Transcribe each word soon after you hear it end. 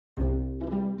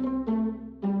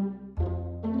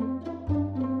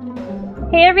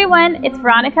Hey everyone, it's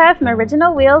Veronica from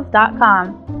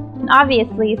OriginalWheels.com. And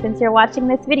obviously, since you're watching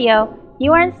this video,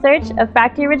 you are in search of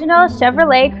factory original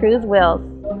Chevrolet Cruze wheels.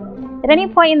 At any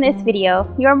point in this video,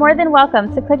 you are more than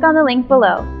welcome to click on the link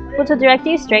below, which will direct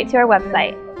you straight to our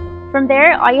website. From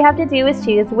there, all you have to do is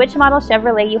choose which model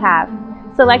Chevrolet you have.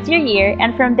 Select your year,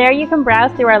 and from there you can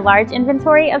browse through our large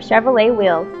inventory of Chevrolet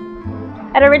wheels.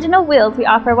 At Original Wheels, we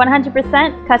offer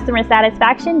 100% customer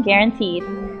satisfaction guaranteed.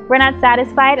 We're not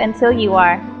satisfied until you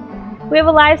are. We have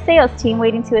a live sales team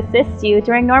waiting to assist you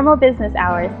during normal business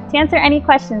hours to answer any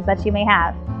questions that you may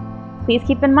have. Please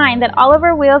keep in mind that all of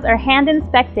our wheels are hand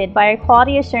inspected by our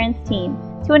quality assurance team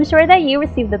to ensure that you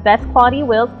receive the best quality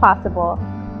wheels possible.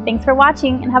 Thanks for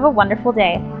watching and have a wonderful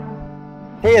day.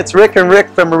 Hey, it's Rick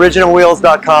from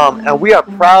OriginalWheels.com, and we are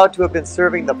proud to have been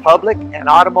serving the public and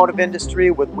automotive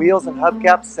industry with wheels and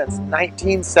hubcaps since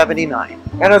 1979.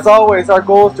 And as always, our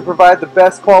goal is to provide the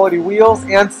best quality wheels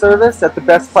and service at the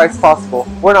best price possible.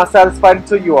 We're not satisfied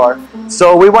until you are.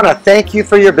 So we want to thank you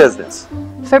for your business.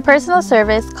 For personal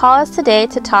service, call us today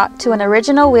to talk to an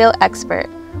original wheel expert.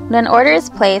 When an order is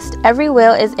placed, every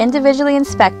wheel is individually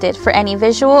inspected for any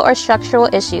visual or structural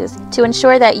issues to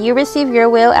ensure that you receive your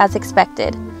wheel as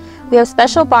expected. We have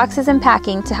special boxes and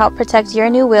packing to help protect your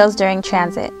new wheels during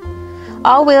transit.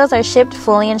 All wheels are shipped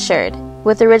fully insured.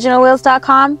 With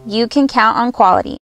OriginalWheels.com, you can count on quality.